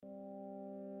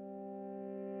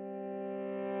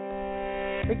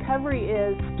Recovery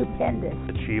is stupendous.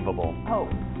 Achievable. Hope.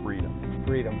 Freedom.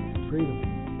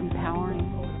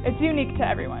 Empowering. It's unique to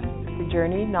everyone. It's a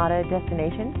journey, not a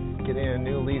destination. Getting a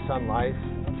new lease on life.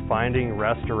 It's finding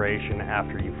restoration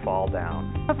after you fall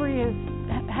down. Recovery is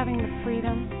having the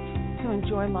freedom to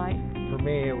enjoy life. For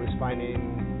me, it was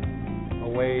finding a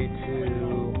way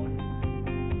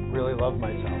to really love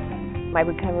myself. My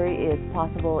recovery is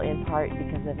possible in part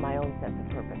because of my own sense of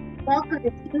purpose. Welcome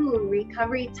to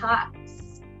Recovery Talks.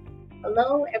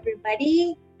 Hello,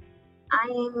 everybody.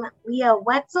 I'm Leah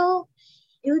Wetzel.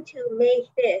 Due to May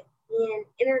 5th being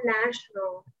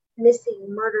International Missing,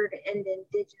 Murdered, and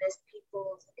Indigenous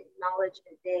Peoples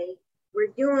Acknowledgement Day,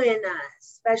 we're doing a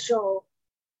special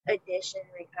edition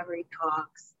Recovery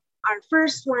Talks. Our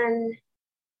first one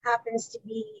happens to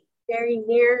be very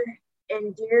near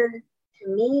and dear to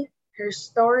me. Her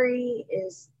story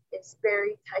is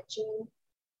very touching.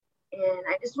 And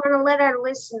I just want to let our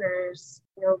listeners,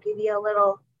 give you a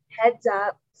little heads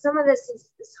up. Some of this is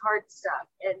hard stuff.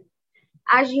 And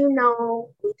as you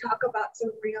know, we talk about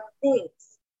some real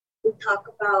things. We talk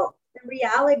about the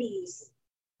realities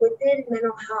within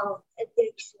mental health,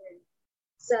 addiction,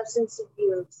 substance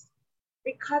abuse,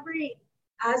 recovery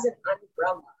as an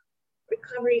umbrella,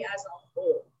 recovery as a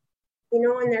whole.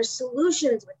 And there's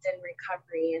solutions within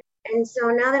recovery. And so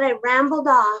now that I rambled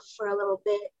off for a little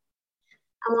bit,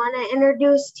 I want to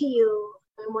introduce to you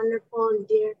my wonderful and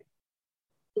dear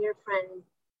friend,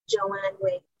 Joanne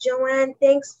Wake. Joanne,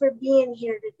 thanks for being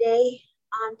here today.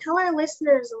 Tell our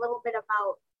listeners a little bit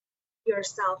about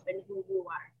yourself and who you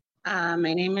are.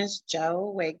 My name is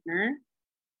Jo Wagner,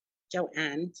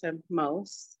 Joanne to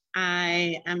most.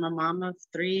 I am a mom of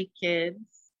 3 kids,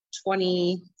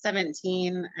 20,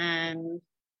 17, and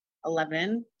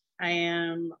 11. I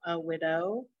am a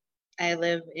widow. I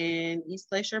live in East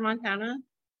Glacier, Montana,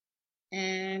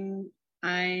 and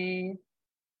I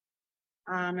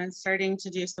am starting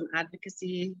to do some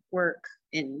advocacy work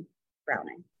in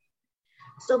Browning.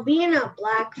 So being a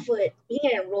Blackfoot,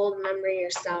 being an enrolled member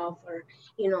yourself, or,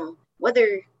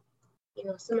 whether,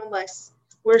 some of us,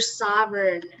 we're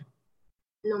sovereign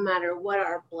no matter what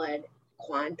our blood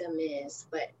quantum is,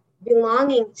 but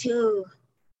belonging to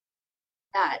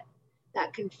that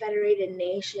confederated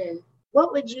nation,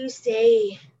 what would you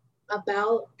say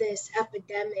about this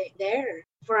epidemic there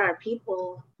for our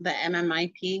people? The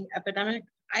MMIP epidemic.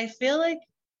 I feel like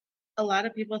a lot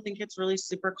of people think it's really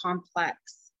super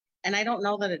complex, and I don't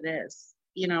know that it is.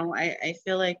 I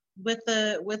feel like with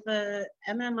the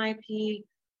MMIP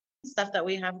stuff that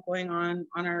we have going on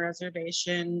our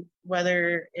reservation,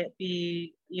 whether it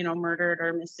be murdered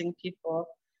or missing people,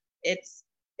 it's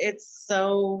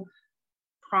so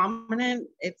prominent.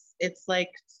 It's like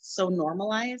so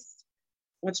normalized,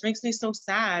 which makes me so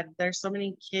sad. There's so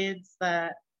many kids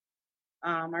that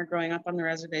are growing up on the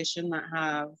reservation that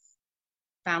have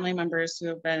family members who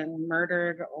have been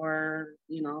murdered, or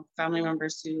family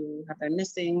members who have been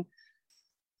missing,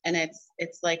 and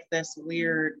it's like this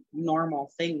weird normal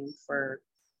thing for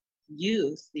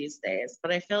youth these days.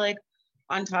 But I feel like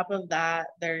on top of that,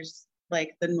 there's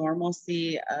like the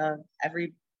normalcy of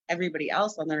everybody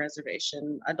else on the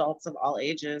reservation, adults of all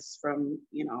ages, from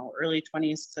early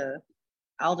 20s to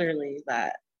elderly,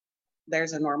 that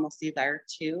there's a normalcy there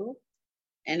too.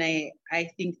 And I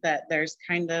think that there's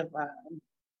kind of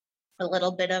a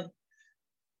little bit of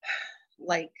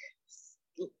like,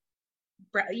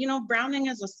 Browning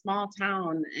is a small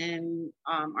town, and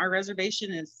our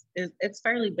reservation is it's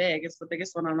fairly big. It's the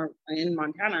biggest one in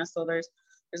Montana. So there's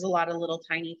a lot of little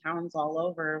tiny towns all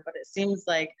over, but it seems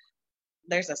like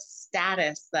there's a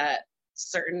status that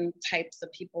certain types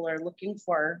of people are looking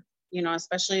for,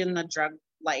 especially in the drug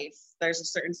life. There's a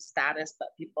certain status that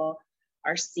people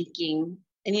are seeking.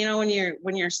 And,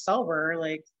 when you're sober,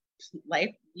 like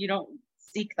life, you don't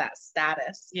seek that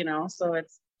status, so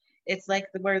it's like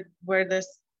where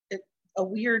it's a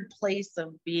weird place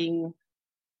of being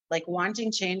like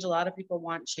wanting change. A lot of people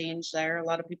want change there. A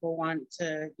lot of people want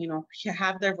to,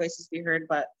 have their voices be heard,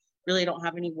 but really don't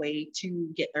have any way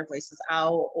to get their voices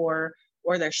out, or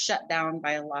they're shut down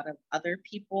by a lot of other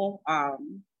people,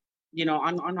 on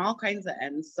all kinds of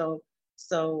ends.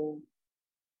 So,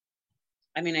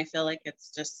 I mean, I feel like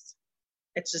it's just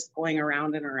going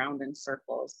around and around in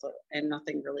circles, and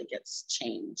nothing really gets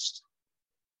changed.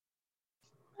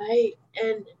 Right.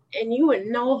 And you would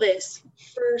know this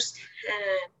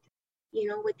firsthand,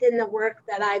 within the work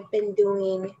that I've been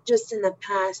doing just in the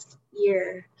past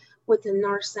year with the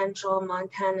North Central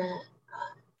Montana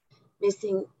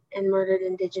Missing and Murdered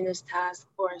Indigenous Task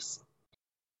Force.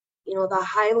 The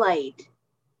highlight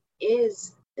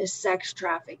is the sex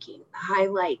trafficking. The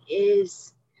highlight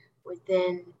is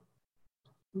within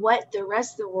what the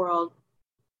rest of the world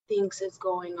thinks is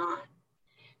going on.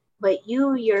 But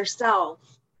you yourself,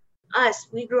 us,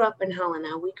 we grew up in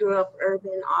Helena. We grew up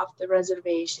urban off the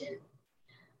reservation.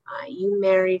 You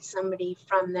married somebody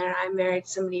from there. I married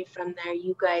somebody from there.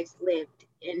 You guys lived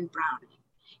in Browning.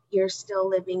 You're still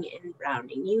living in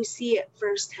Browning. You see it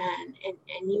firsthand,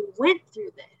 and you went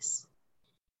through this.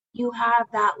 You have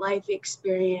that life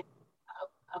experience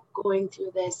of going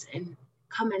through this and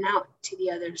coming out to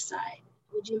the other side.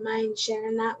 Would you mind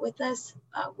sharing that with us,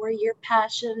 where your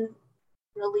passion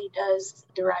really does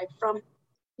derive from?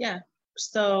 Yeah.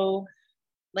 So,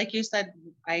 like you said,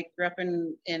 I grew up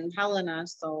in Helena,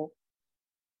 so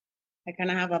I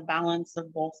kind of have a balance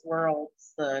of both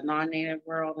worlds, the non-native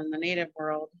world and the native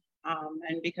world.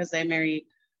 And because I married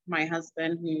my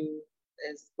husband, who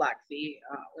is Blackfeet,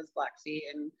 was Blackfeet,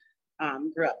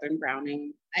 and grew up in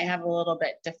Browning, I have a little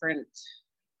bit different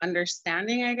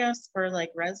understanding, I guess, for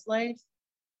like res life,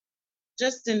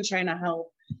 just in trying to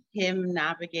help him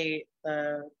navigate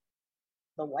the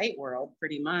white world,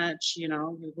 pretty much. You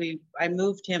know, I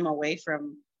moved him away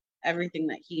from everything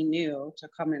that he knew to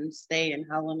come and stay in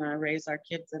Helena, raise our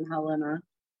kids in Helena.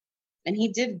 And he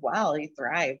did well. He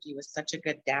thrived. He was such a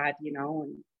good dad, you know.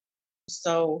 And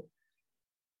so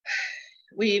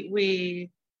we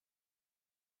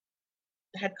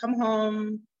had come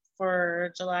home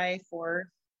for July 4th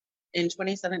in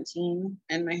 2017,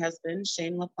 and my husband,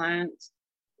 Shane LaPlante,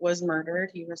 was murdered.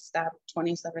 He was stabbed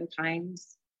 27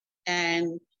 times.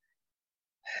 And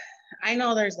I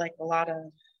know there's like a lot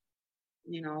of,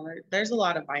 you know, there's a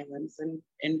lot of violence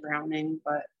in Browning,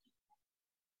 but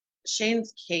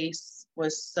Shane's case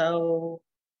was so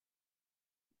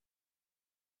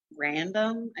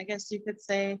random, I guess you could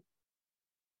say.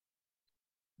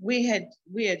 We had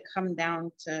come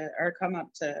up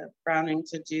to Browning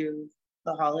to do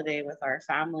the holiday with our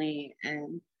family,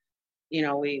 and you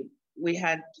know, we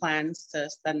had plans to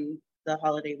spend the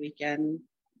holiday weekend,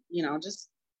 you know, just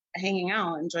hanging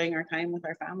out, enjoying our time with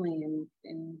our family,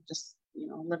 and just, you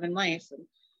know, living life. And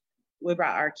we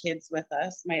brought our kids with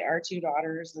us. Our 2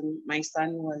 daughters and my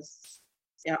son was,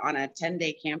 you know, on a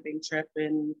 10-day camping trip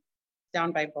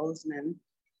down by Bozeman.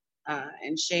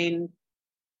 And Shane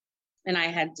and I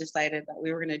had decided that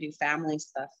we were going to do family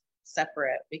stuff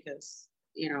separate because,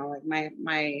 you know, like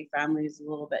my family is a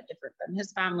little bit different than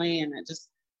his family, and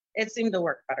it seemed to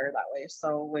work better that way.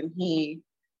 So when he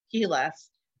left,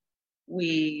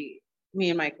 me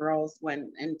and my girls went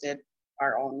and did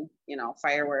our own, you know,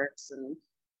 fireworks and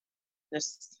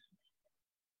just,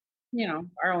 you know,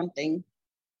 our own thing.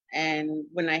 And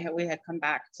when we had come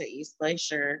back to East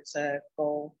Glacier to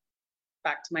go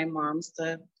back to my mom's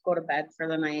to go to bed for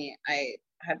the night, I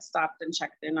had stopped and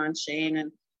checked in on Shane,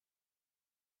 and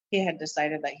he had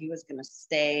decided that he was going to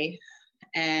stay.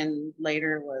 And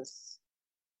later was,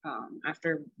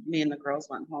 after me and the girls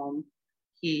went home,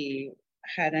 he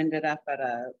had ended up at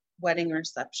a wedding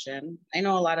reception. I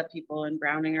know a lot of people in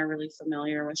Browning are really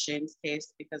familiar with Shane's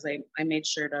case because I made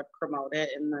sure to promote it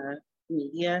in the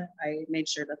media. I made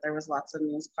sure that there was lots of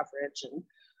news coverage, and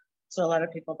so a lot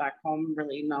of people back home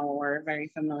really know or are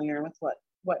very familiar with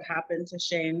what happened to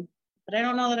Shane. But I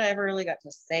don't know that I ever really got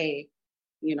to say,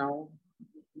 you know,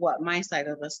 what my side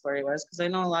of the story was, because I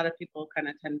know a lot of people kind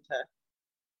of tend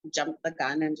to jump the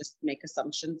gun and just make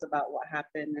assumptions about what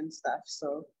happened and stuff.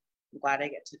 So I'm glad I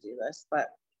get to do this. But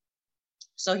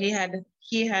so he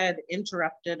had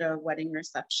interrupted a wedding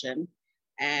reception,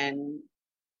 and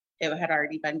it had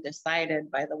already been decided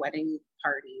by the wedding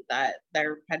party that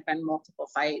there had been multiple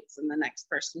fights, and the next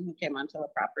person who came onto the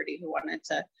property who wanted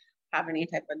to have any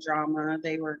type of drama,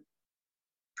 they were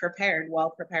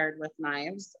well prepared with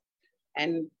knives.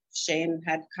 And Shane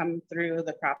had come through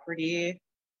the property,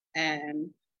 and,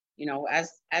 you know,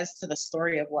 as to the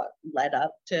story of what led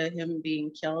up to him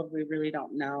being killed, we really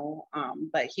don't know.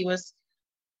 But he was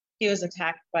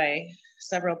attacked by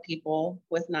several people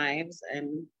with knives,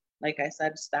 and like I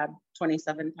said, stabbed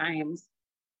 27 times.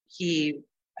 He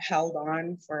held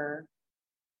on for,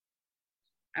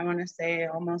 I want to say,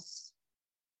 almost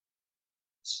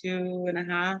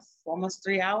 2.5, almost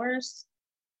 3 hours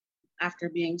after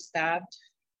being stabbed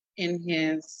in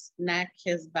his neck,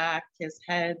 his back, his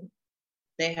head.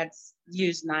 They had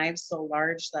used knives so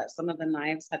large that some of the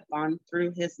knives had gone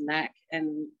through his neck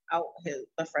and out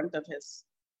the front of his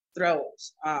throat.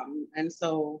 And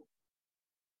so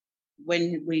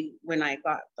when I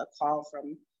got the call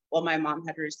from, well, my mom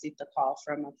had received a call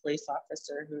from a police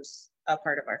officer who's a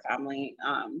part of our family,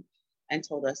 and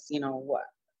told us, you know, what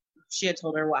she had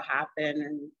told her what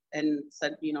happened, and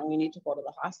said, you know, we need to go to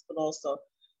the hospital. So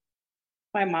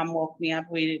my mom woke me up.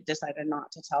 We decided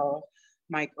not to tell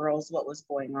my girls what was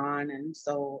going on. And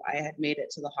so I had made it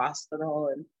to the hospital,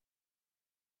 and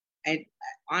I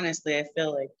honestly, I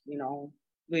feel like, you know,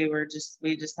 we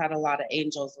just had a lot of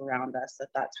angels around us at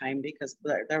that time, because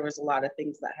there was a lot of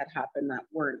things that had happened that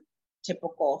weren't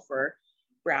typical for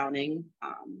Browning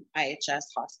IHS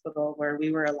hospital, where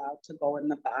we were allowed to go in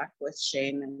the back with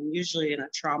Shane. And usually in a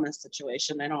trauma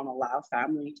situation, they don't allow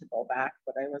family to go back,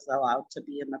 but I was allowed to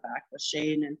be in the back with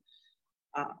Shane and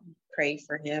pray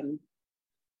for him.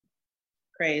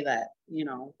 Pray that, you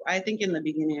know, I think in the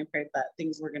beginning I prayed that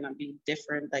things were going to be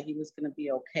different, that he was going to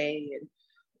be okay. And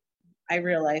I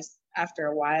realized after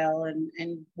a while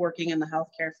and working in the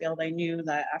healthcare field, I knew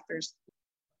that after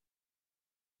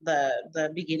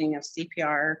the beginning of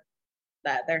CPR,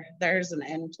 that there's an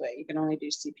end to it. You can only do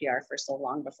CPR for so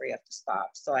long before you have to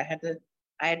stop. So I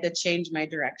had to change my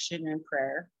direction in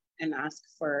prayer and ask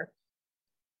for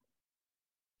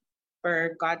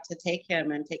God to take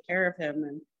him and take care of him.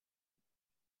 And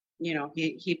you know,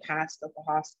 he passed at the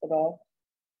hospital,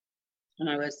 and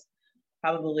I was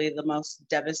probably the most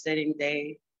devastating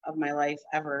day of my life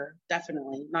ever.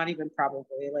 Definitely, not even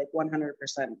probably, like 100%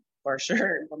 for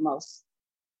sure, the most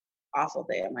awful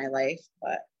day of my life.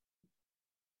 But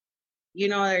you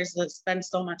know, there's been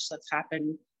so much that's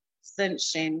happened since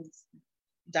Shane's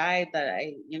died that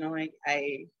I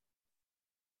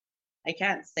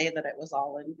can't say that it was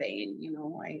all in vain. You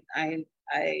know,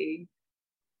 I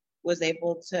was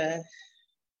able to,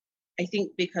 I think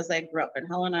because I grew up in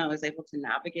Helena, I was able to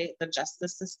navigate the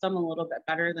justice system a little bit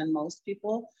better than most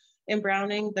people in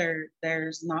Browning.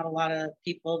 There's not a lot of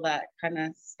people that kind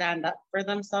of stand up for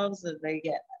themselves. As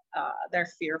they're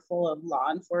fearful of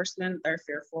law enforcement. They're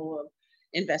fearful of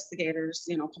investigators,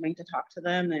 you know, coming to talk to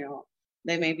them. You know,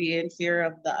 they may be in fear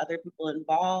of the other people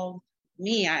involved.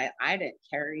 Me, I didn't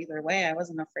care either way. I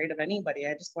wasn't afraid of anybody.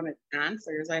 I just wanted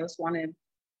answers. I just wanted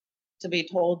to be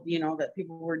told, you know, that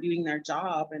people were doing their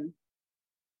job. And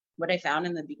what I found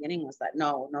in the beginning was that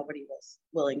nobody was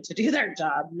willing to do their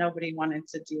job. Nobody wanted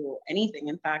to do anything.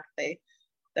 In fact,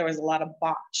 there was a lot of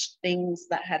botched things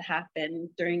that had happened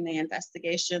during the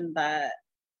investigation that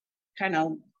kind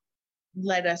of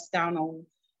led us down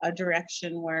a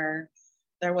direction where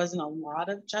there wasn't a lot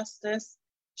of justice.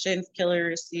 Shane's killer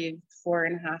received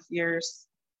 4.5 years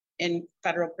in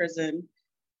federal prison.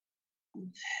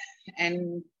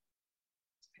 And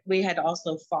we had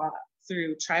also fought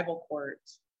through tribal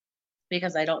courts,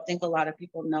 because I don't think a lot of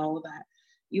people know that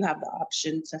you have the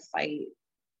option to fight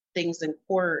things in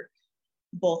court,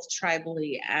 both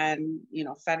tribally and, you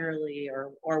know, federally,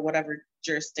 or whatever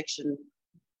jurisdiction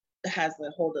has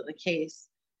the hold of the case.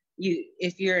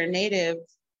 If you're a native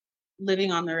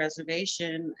living on the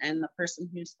reservation and the person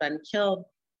who's been killed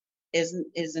is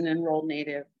an enrolled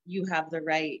native, you have the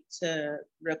right to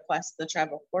request the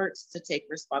tribal courts to take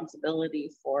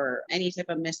responsibility for any type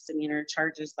of misdemeanor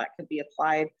charges that could be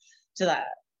applied to that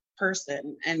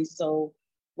person. And so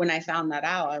when I found that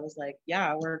out, I was like,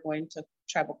 yeah, we're going to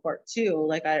tribal court too.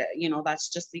 Like, that's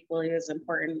just equally as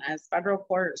important as federal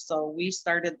court. So we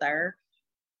started there.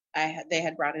 They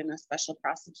had brought in a special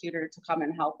prosecutor to come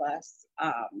and help us.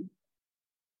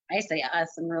 I say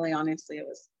us, and really honestly, it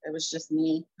was just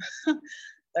me.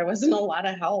 There wasn't a lot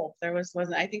of help.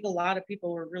 I think a lot of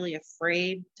people were really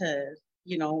afraid to,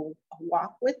 you know,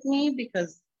 walk with me,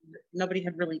 because nobody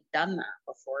had really done that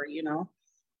before, you know.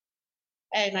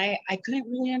 And I couldn't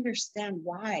really understand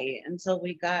why until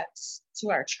we got to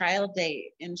our trial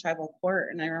date in tribal court.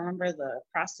 And I remember the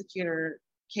prosecutor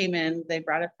came in, they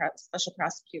brought a special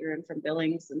prosecutor in from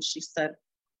Billings, and she said,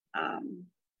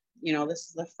 you know, this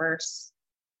is the first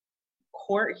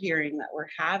court hearing that we're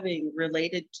having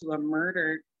related to a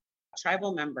murdered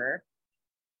tribal member.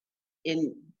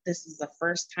 This is the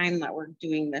first time that we're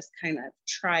doing this kind of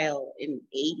trial in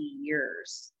 80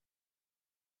 years.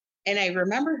 And I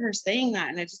remember her saying that,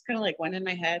 and it just kind of like went in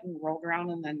my head and rolled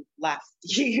around and then left,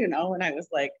 you know, and I was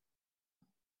like,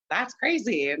 that's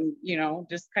crazy. And, you know,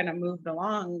 just kind of moved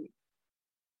along.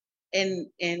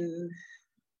 In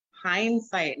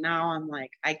hindsight now, I'm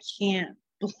like, I can't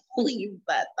believe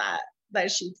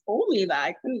that she told me that.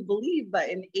 I couldn't believe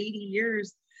that in 80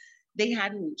 years, they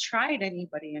hadn't tried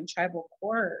anybody in tribal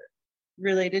court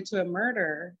related to a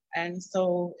murder. And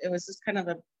so it was just kind of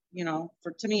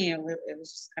to me, it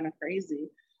was just kind of crazy.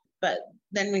 But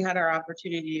then we had our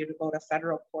opportunity to go to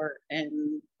federal court,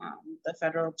 and the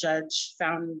federal judge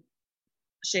found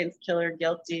Shane's killer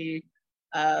guilty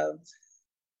of,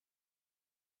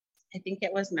 I think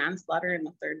it was manslaughter in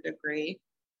the 3rd degree.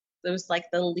 It was like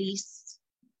the least,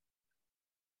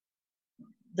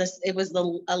 it was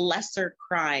a lesser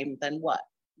crime than what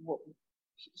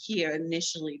he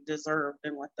initially deserved,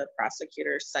 and what the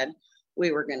prosecutor said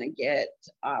we were going to get,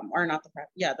 or not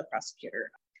the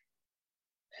prosecutor.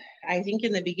 I think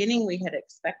in the beginning we had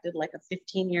expected like a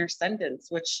 15-year sentence,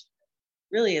 which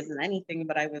really isn't anything,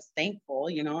 but I was thankful,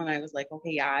 and I was like,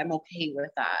 okay, yeah, I'm okay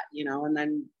with that, and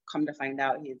then come to find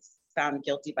out he's found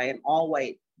guilty by an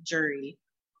all-white jury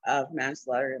of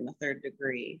manslaughter in the 3rd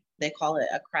degree. They call it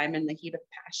a crime in the heat of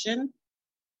passion.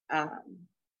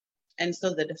 And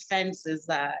so the defense is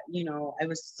that, I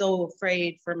was so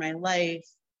afraid for my life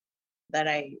that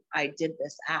I did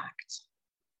this act.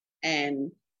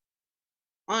 And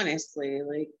honestly,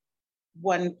 like,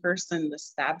 one person to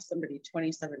stab somebody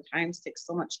 27 times takes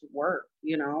so much work,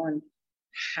 and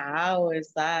how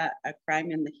is that a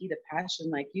crime in the heat of passion?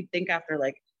 Like, you'd think after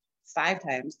like 5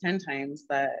 times, 10 times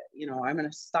that, I'm going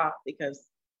to stop, because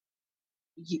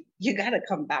you got to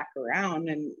come back around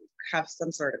and have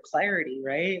some sort of clarity,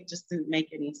 right? It just didn't make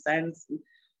any sense.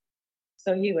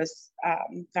 So he was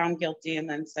found guilty and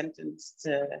then sentenced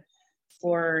to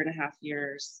 4.5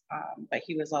 years, but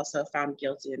he was also found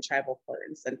guilty in tribal court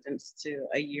and sentenced to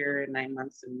 1 year and 9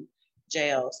 months in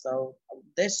jail. So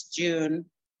this June,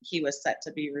 he was set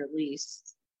to be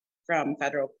released from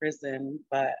federal prison,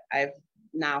 but I've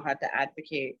now had to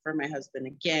advocate for my husband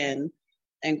again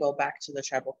and go back to the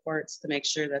tribal courts to make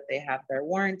sure that they have their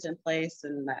warrant in place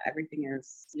and that everything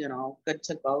is, good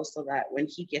to go, so that when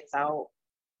he gets out,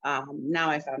 now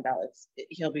I found out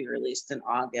he'll be released in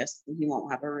August, and he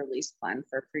won't have a release plan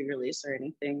for pre-release or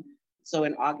anything. So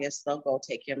in August, they'll go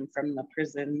take him from the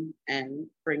prison and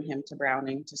bring him to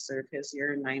Browning to serve his 1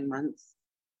 year and 9 months.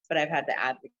 But I've had to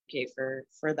advocate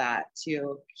for that,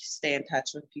 to stay in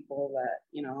touch with people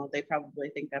that, they probably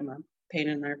think I'm a pain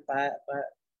in their butt, but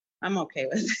I'm okay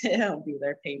with it. I'll be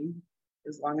their pain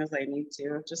as long as I need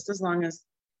to, just as long as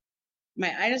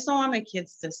I just don't want my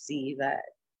kids to see that,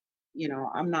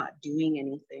 I'm not doing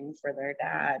anything for their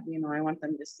dad. I want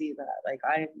them to see that, like,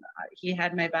 he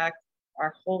had my back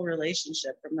our whole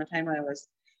relationship from the time I was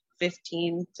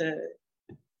 15 to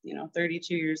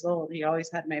 32 years old. He always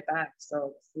had my back.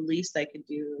 So the least I could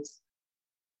do is,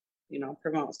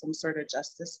 promote some sort of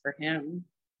justice for him.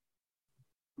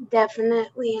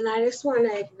 Definitely. And I just want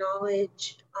to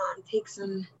acknowledge, take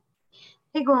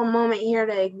a little moment here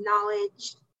to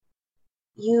acknowledge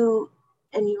you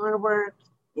and your work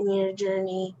and your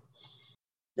journey.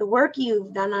 The work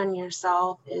you've done on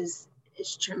yourself is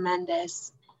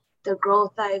tremendous. The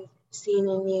growth I've seen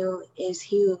in you is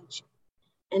huge.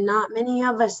 And not many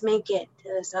of us make it to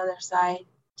this other side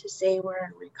to say we're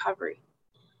in recovery.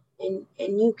 And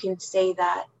you can say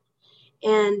that.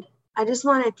 And I just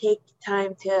want to take the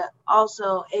time to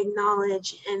also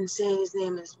acknowledge and say his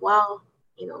name as well,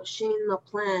 Shane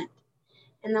LaPlante.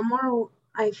 And the more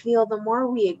I feel, the more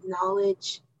we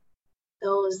acknowledge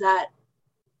those that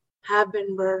have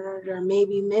been murdered or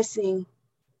maybe missing,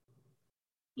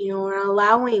 we're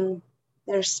allowing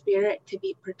their spirit to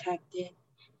be protected,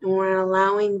 and we're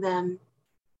allowing them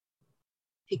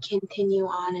to continue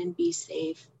on and be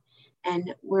safe.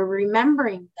 And we're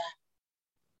remembering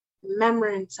them,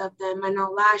 remembrance of them. I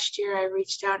know last year I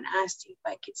reached out and asked you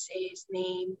if I could say his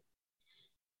name,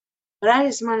 but I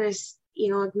just want to,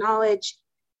 acknowledge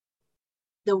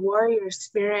the warrior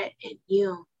spirit in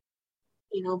you,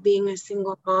 being a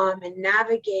single mom and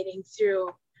navigating through,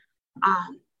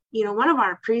 one of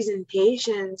our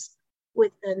presentations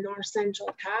with the North Central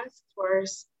Task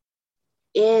Force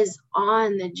is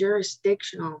on the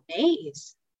jurisdictional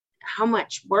maze, how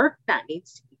much work that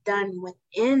needs to be done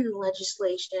within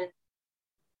legislation.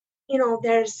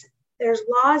 There's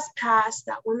laws passed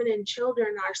that women and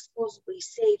children are supposedly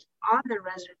safe on the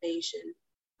reservation,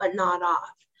 but not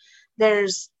off.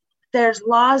 There's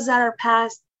laws that are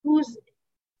passed. Who's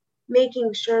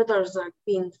making sure those are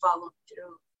being followed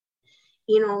through?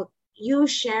 You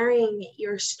sharing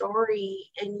your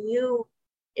story and you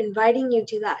inviting you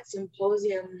to that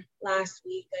symposium last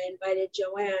week. I invited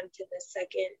Joanne to the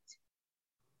second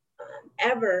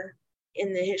ever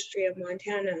in the history of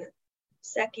Montana,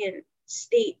 second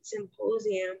state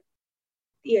symposium.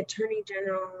 The Attorney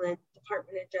General and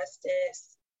Department of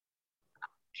Justice,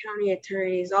 county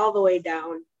attorneys, all the way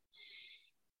down.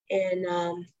 And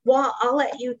I'll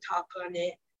let you talk on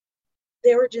it.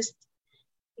 They were just,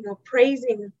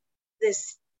 praising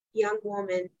this young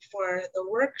woman for the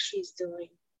work she's doing.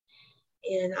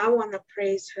 And I want to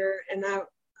praise her, and I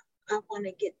want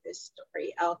to get this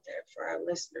story out there for our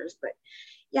listeners. But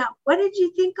yeah, what did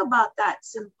you think about that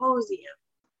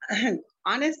symposium?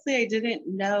 Honestly, I didn't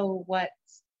know what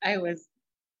I was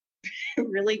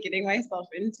really getting myself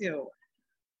into.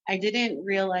 I didn't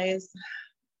realize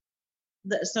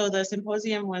so the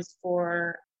symposium was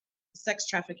for sex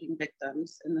trafficking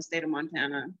victims in the state of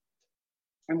Montana,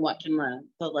 and what can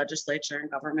the legislature and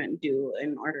government do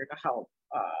in order to help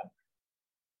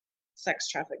sex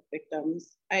traffic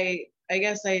victims. I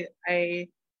guess I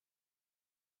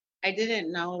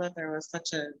didn't know that there was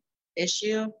such a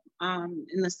issue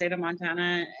in the state of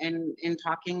Montana, and in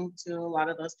talking to a lot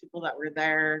of those people that were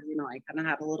there, you know, I kind of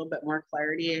had a little bit more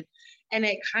clarity, and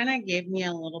it kind of gave me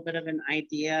a little bit of an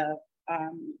idea.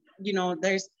 You know,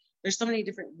 there's so many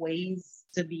different ways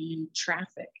to be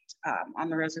trafficked on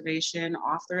the reservation,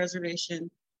 off the reservation.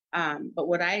 But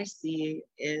what I see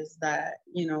is that,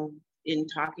 you know, in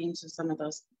talking to some of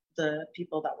the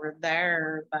people that were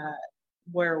there, that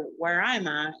where I'm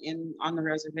at on the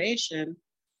reservation,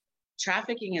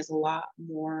 trafficking is a lot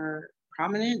more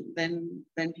prominent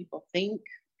than people think,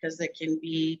 because it can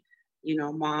be, you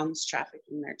know, moms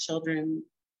trafficking their children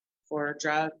for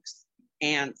drugs,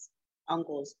 aunts,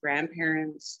 uncles,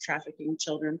 grandparents trafficking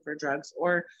children for drugs,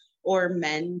 or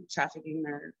men trafficking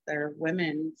their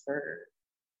women for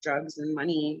drugs and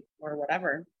money or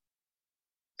whatever.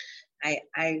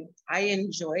 I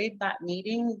enjoyed that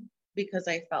meeting because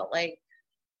I felt like,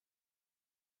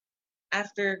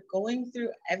 after going through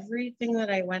everything that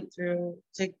I went through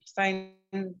to find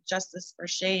justice for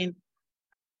Shane,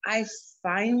 I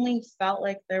finally felt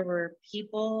like there were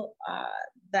people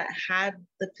that had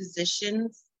the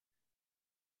positions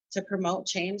to promote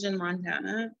change in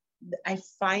Montana. I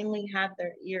finally had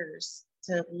their ears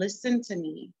to listen to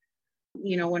me.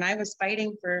 You know, when I was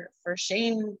fighting for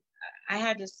Shane, I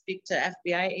had to speak to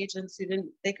FBI agents who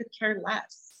they could care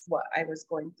less what I was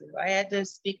going through. I had to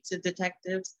speak to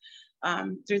detectives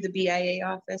through the BIA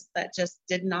office that just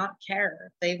did not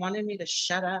care. They wanted me to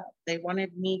shut up. They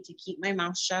wanted me to keep my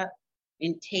mouth shut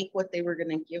and take what they were going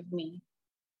to give me.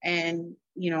 And,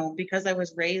 you know, because I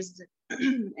was raised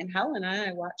in Helena,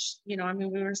 I watched, you know, I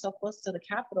mean, we were so close to the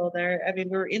Capitol there. I mean,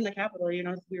 we were in the Capitol, you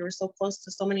know, we were so close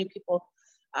to so many people,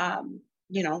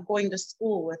 you know, going to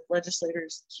school with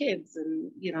legislators' kids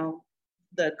and, you know,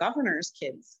 the governor's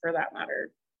kids for that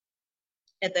matter.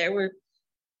 And there were,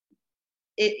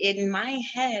 in my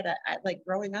head, like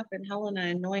growing up in Helena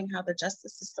and knowing how the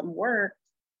justice system worked,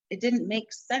 it didn't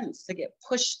make sense to get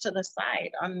pushed to the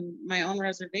side on my own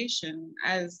reservation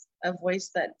as a voice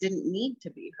that didn't need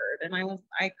to be heard. And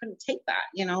I couldn't take that,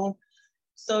 you know?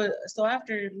 So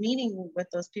after meeting with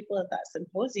those people at that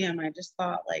symposium, I just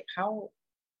thought, like, how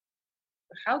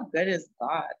good is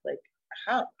God? Like,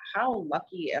 how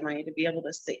lucky am I to be able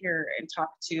to sit here and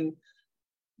talk to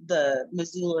the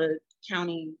Missoula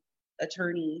County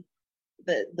attorney,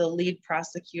 the lead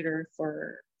prosecutor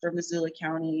for Missoula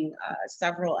County,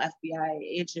 several FBI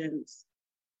agents,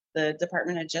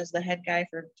 the head guy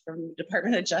from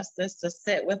Department of Justice, to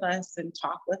sit with us and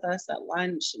talk with us at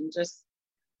lunch and just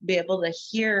be able to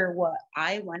hear what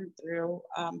I went through.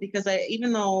 Because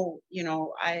even though, you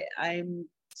know, I'm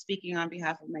speaking on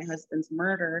behalf of my husband's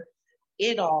murder,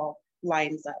 it all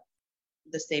lines up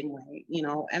the same way. You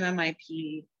know,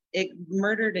 MMIP,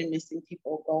 murdered and missing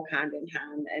people go hand in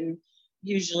hand. And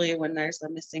usually when there's a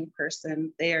missing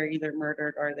person, they are either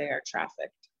murdered or they are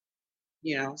trafficked,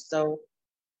 you know, so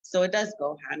it does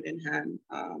go hand in hand.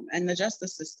 And the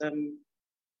justice system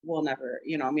will never,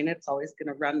 you know, I mean, it's always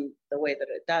going to run the way that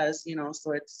it does, you know,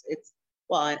 so it's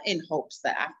well, in hopes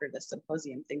that after the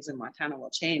symposium, things in Montana will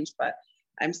change. But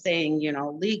I'm saying, you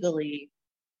know, legally,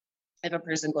 if a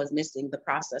person goes missing, the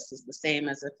process is the same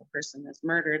as if a person is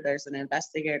murdered. There's an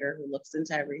investigator who looks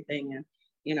into everything, and,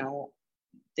 you know,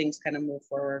 things kind of move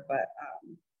forward. But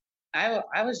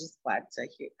I was just glad to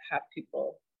have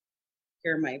people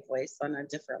hear my voice on a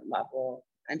different level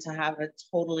and to have a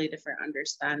totally different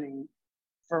understanding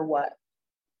for what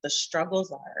the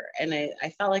struggles are. And I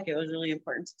felt like it was really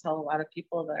important to tell a lot of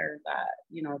people there that,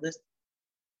 you know, this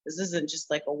isn't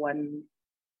just like a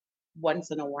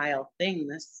once in a while thing.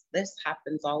 This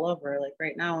happens all over. Like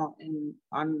right now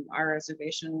on our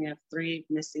reservation, we have 3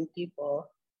 missing people.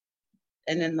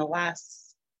 And in the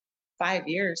last 5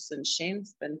 years since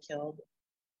Shane's been killed,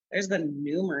 there's been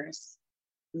numerous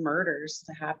murders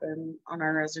to happen on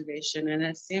our reservation. And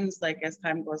it seems like as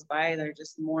time goes by, they're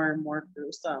just more and more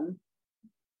gruesome,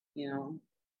 you know?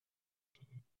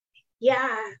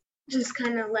 Yeah, just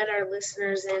kind of let our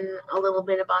listeners in a little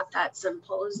bit about that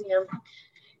symposium.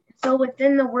 So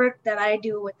within the work that I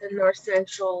do with the North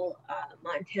Central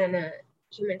Montana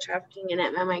Human Trafficking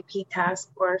and MMIP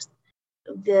Task Force,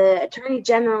 the Attorney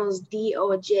General's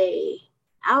DOJ,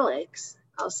 Alex,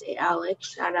 I'll say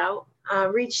Alex, shout out,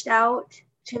 reached out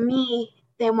to me.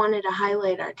 They wanted to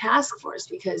highlight our task force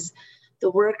because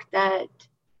the work that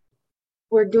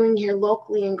we're doing here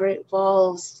locally in Great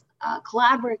Falls,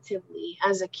 collaboratively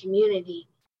as a community,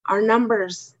 our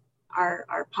numbers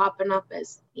are popping up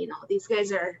as, these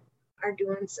guys are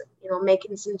doing some,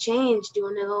 making some change,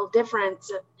 doing a little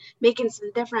difference, making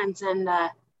some difference. And I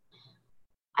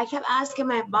kept asking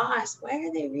my boss, why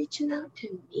are they reaching out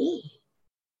to me?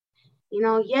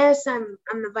 Yes, I'm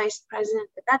the vice president,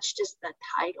 but that's just the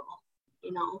title.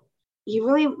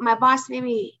 My boss made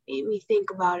me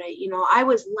think about it. I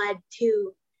was led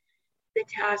to the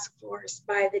task force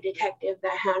by the detective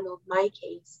that handled my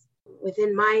case.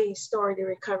 Within my story, the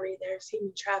recovery, there's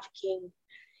human trafficking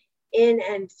in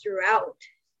and throughout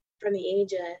from the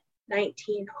age of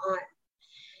 19 on.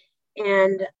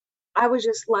 And I was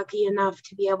just lucky enough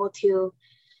to be able to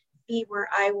be where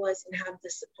I was and have the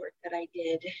support that I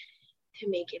did to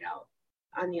make it out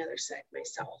on the other side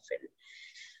myself. And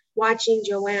watching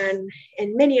Joanne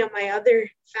and many of my other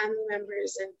family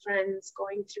members and friends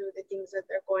going through the things that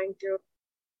they're going through,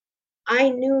 I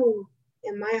knew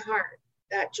in my heart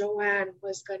that Joanne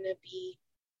was going to be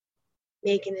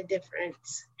making a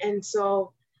difference. And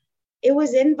so it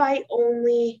was invite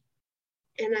only.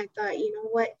 And I thought, you know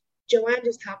what? Joanne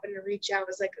just happened to reach out. It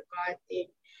was like a God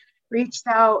thing. Reached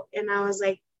out and I was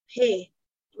like, hey,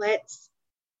 let's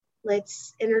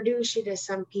introduce you to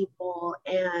some people.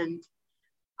 And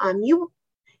you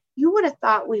would have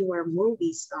thought we were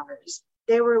movie stars.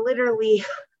 They were literally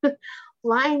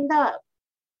lined up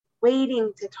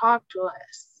waiting to talk to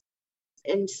us.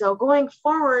 And so going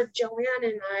forward, Joanne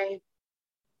and I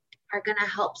are going to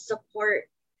help support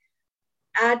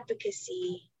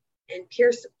advocacy and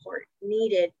peer support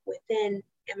needed within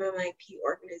MMIP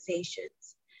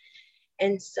organizations.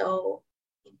 And so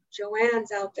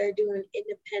Joanne's out there doing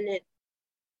independent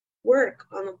work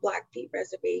on the Blackfeet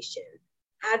Reservation,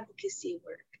 advocacy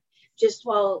work. Just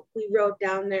while we rode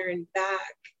down there and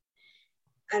back,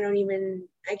 I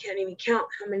can't even count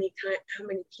how many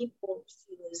people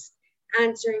she was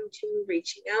answering to,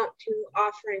 reaching out to,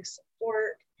 offering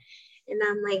support. And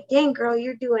I'm like, dang girl,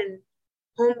 you're doing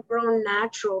homegrown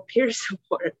natural peer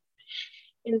support.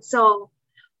 And so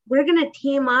we're gonna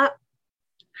team up,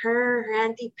 her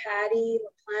Auntie Patty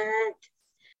LaPlante,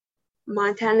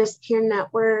 Montana's Peer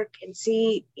Network, and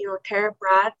see, Tara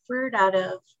Bradford out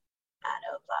of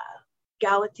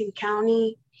Gallatin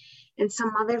County, and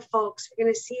some other folks. We're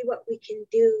gonna see what we can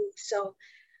do. So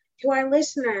to our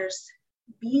listeners,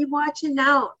 be watching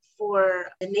out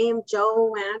for the name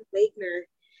Joanne Wagner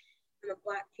on the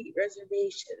Blackfeet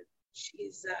Reservation.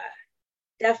 She's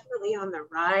definitely on the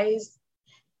rise.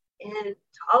 And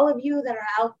to all of you that are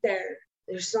out there,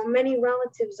 there's so many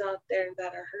relatives out there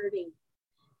that are hurting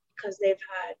because they've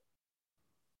had,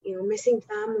 missing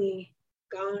family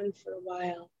gone for a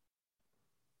while.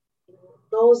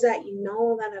 Those that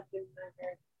that have been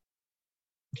murdered,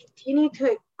 continue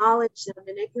to acknowledge them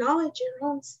and acknowledge your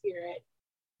own spirit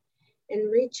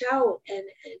and reach out and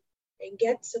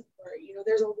get support.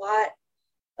 There's a lot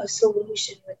of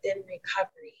solution within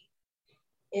recovery.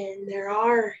 And there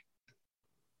are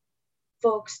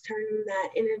folks turning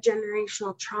that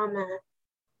intergenerational trauma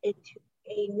into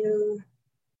a new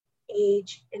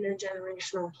age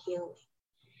intergenerational healing.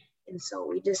 And so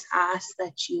we just ask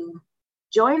that you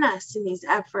join us in these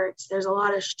efforts. There's a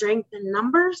lot of strength in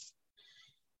numbers.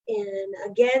 And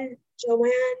again,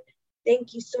 Joanne,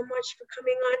 thank you so much for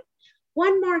coming on.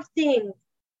 One more thing,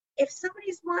 if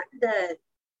somebody's wanting to,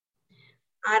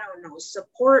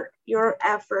 support your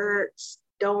efforts,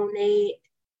 donate,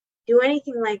 do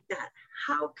anything like that,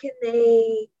 how can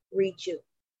they reach you?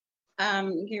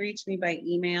 You can reach me by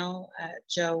email at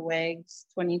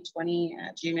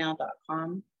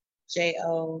jowags2020@gmail.com,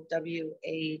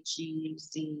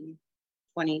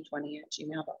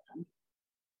 JOWAGZ2020@gmail.com.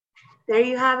 There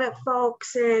you have it,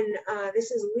 folks. And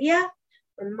this is Leah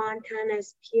from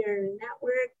Montana's Peer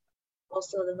Network,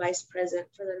 also the Vice President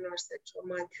for the North Central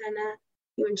Montana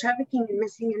Human Trafficking and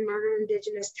Missing and Murdered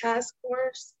Indigenous Task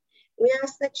Force. We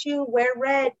ask that you wear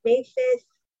red May 5th.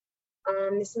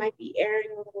 This might be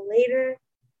airing a little later,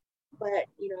 but,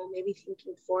 maybe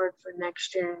thinking forward for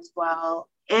next year as well.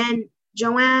 And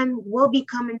Joanne will be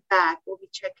coming back. We'll be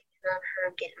checking in on her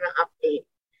and getting an update.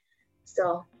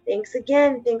 So thanks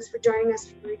again. Thanks for joining us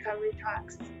for Recovery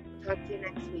Talks. We'll talk to you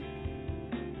next week.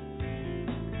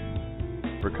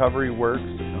 Recovery works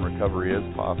and recovery is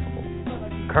possible.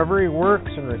 Recovery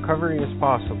works and recovery is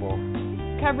possible.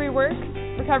 Recovery works,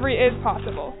 recovery is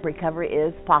possible. Recovery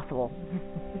is possible.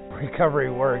 Recovery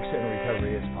works and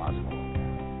recovery is possible.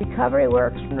 Recovery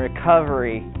works and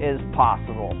recovery is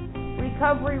possible.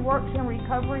 Recovery works and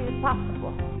recovery is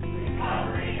possible.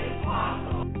 Recovery is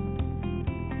possible.